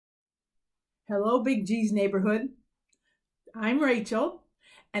Hello, Big G's neighborhood. I'm Rachel,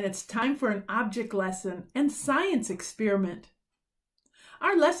 and it's time for an object lesson and science experiment.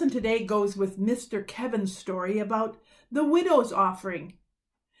 Our lesson today goes with Mr. Kevin's story about the widow's offering.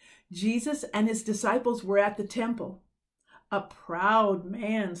 Jesus and his disciples were at the temple. A proud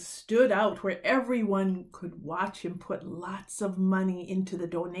man stood out where everyone could watch him put lots of money into the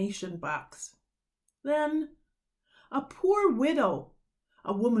donation box. Then a poor widow,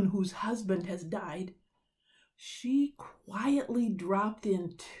 a woman whose husband has died, she quietly dropped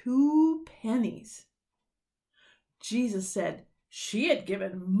in 2 pennies. Jesus said she had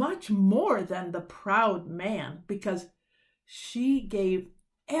given much more than the proud man because she gave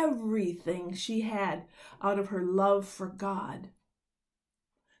everything she had out of her love for God.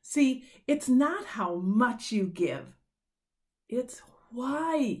 See, it's not how much you give. It's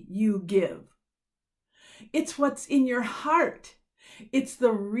why you give. It's what's in your heart. It's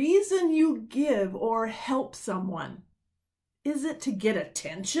the reason you give or help someone. Is it to get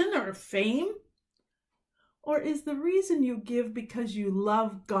attention or fame? Or is the reason you give because you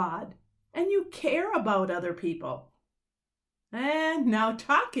love God and you care about other people? And now,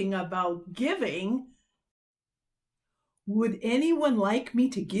 talking about giving, would anyone like me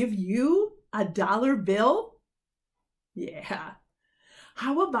to give you a dollar bill? Yeah.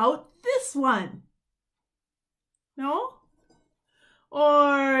 How about this one? No?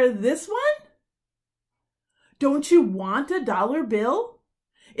 Or this one? Don't you want a dollar bill?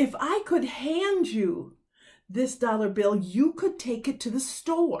 If I could hand you this dollar bill, you could take it to the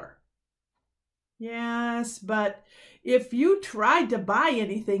store. Yes, but if you tried to buy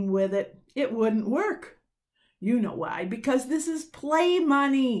anything with it, it wouldn't work. You know why? Because this is play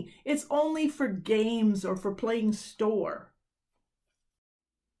money. It's only for games or for playing store.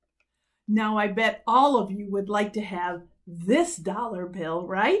 Now, I bet all of you would like to have this dollar bill,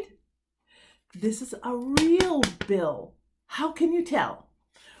 right? This is a real bill. How can you tell?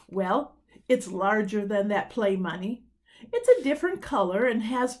 Well, it's larger than that play money. It's a different color and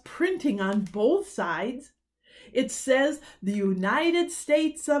has printing on both sides. It says the United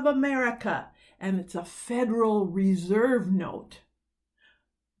States of America, and it's a Federal Reserve note.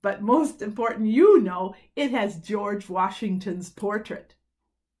 But most important, you know, it has George Washington's portrait.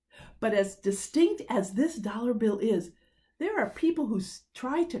 But as distinct as this dollar bill is, there are people who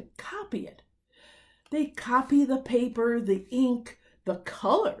try to copy it. They copy the paper, the ink, the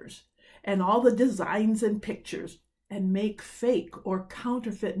colors, and all the designs and pictures, and make fake or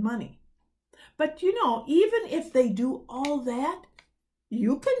counterfeit money. But you know, even if they do all that,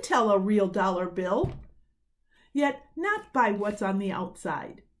 you can tell a real dollar bill, yet not by what's on the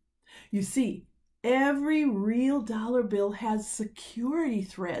outside. You see, every real dollar bill has security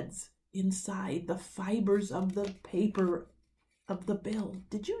threads inside the fibers of the paper of the bill.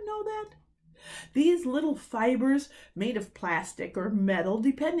 Did you know that? These little fibers, made of plastic or metal,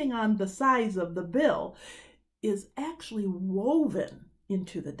 depending on the size of the bill, is actually woven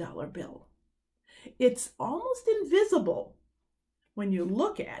into the dollar bill. It's almost invisible when you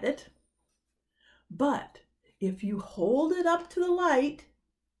look at it, but if you hold it up to the light,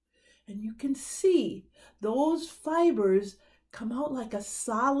 and you can see those fibers come out like a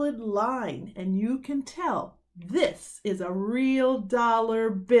solid line, and you can tell this is a real dollar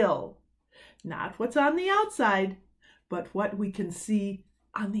bill. Not what's on the outside, but what we can see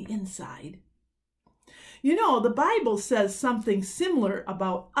on the inside. You know, the Bible says something similar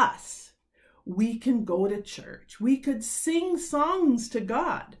about us. We can go to church. We could sing songs to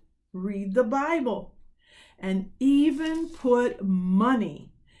God, read the Bible, and even put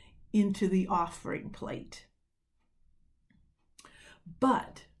money into the offering plate.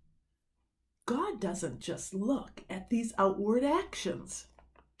 But God doesn't just look at these outward actions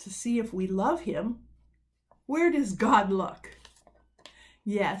to see if we love Him. Where does God look?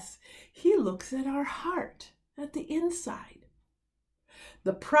 Yes, He looks at our heart, at the inside.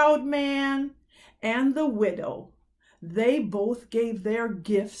 The proud man and the widow, they both gave their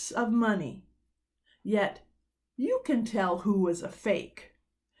gifts of money. Yet you can tell who was a fake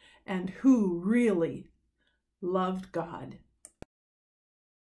and who really loved God.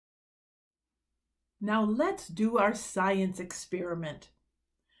 Now let's do our science experiment.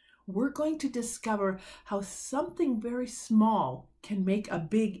 We're going to discover how something very small can make a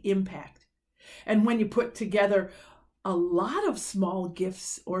big impact. And when you put together a lot of small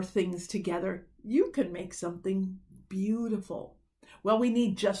gifts or things together, you can make something beautiful. Well, we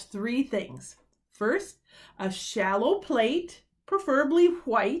need just 3 things. First, a shallow plate, preferably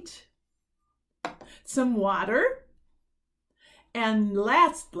white, some water, and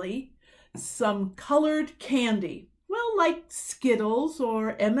lastly, some colored candy. Well, like Skittles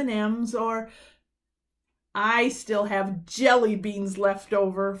or M&Ms, or I still have jelly beans left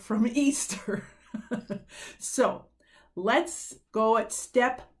over from Easter. So let's go at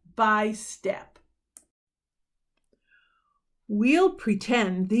step by step. We'll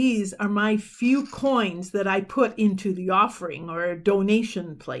pretend these are my few coins that I put into the offering or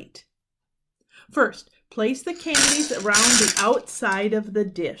donation plate. First, place the candies around the outside of the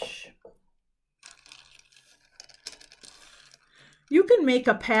dish. You can make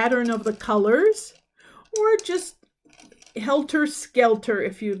a pattern of the colors or just helter-skelter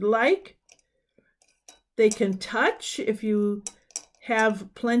if you'd like. They can touch if you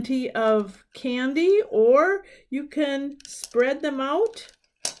have plenty of candy, or you can spread them out.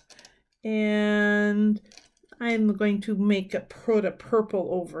 And I'm going to put a purple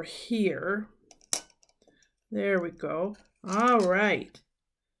over here. There we go. All right.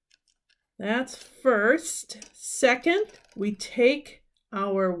 That's first. Second, we take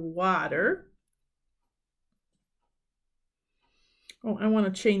our water. Oh, I want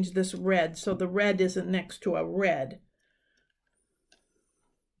to change this red so the red isn't next to a red.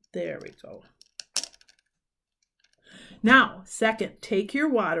 There we go. Now, second, take your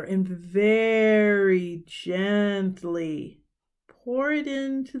water and very gently pour it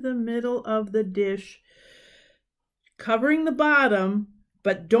into the middle of the dish, covering the bottom,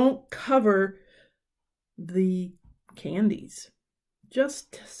 but don't cover the candies,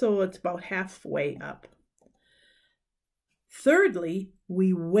 just so it's about halfway up. Thirdly,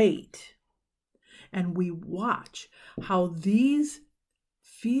 we wait and we watch how these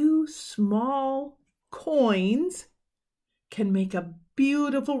few small coins can make a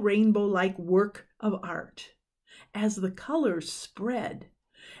beautiful rainbow-like work of art as the colors spread,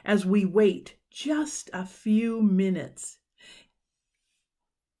 as we wait just a few minutes.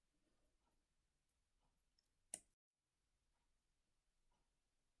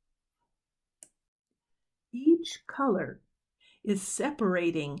 Each color is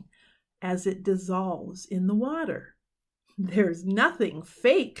separating as it dissolves in the water. There's nothing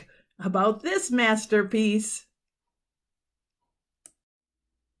fake about this masterpiece.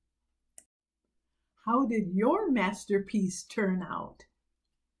 How did your masterpiece turn out?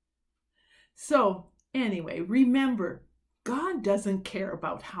 So, anyway, remember, God doesn't care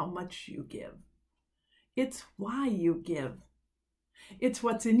about how much you give. It's why you give. It's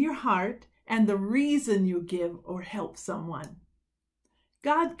what's in your heart and the reason you give or help someone.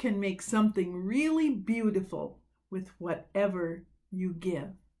 God can make something really beautiful with whatever you give.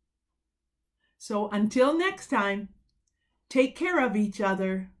 So until next time, take care of each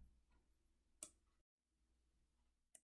other.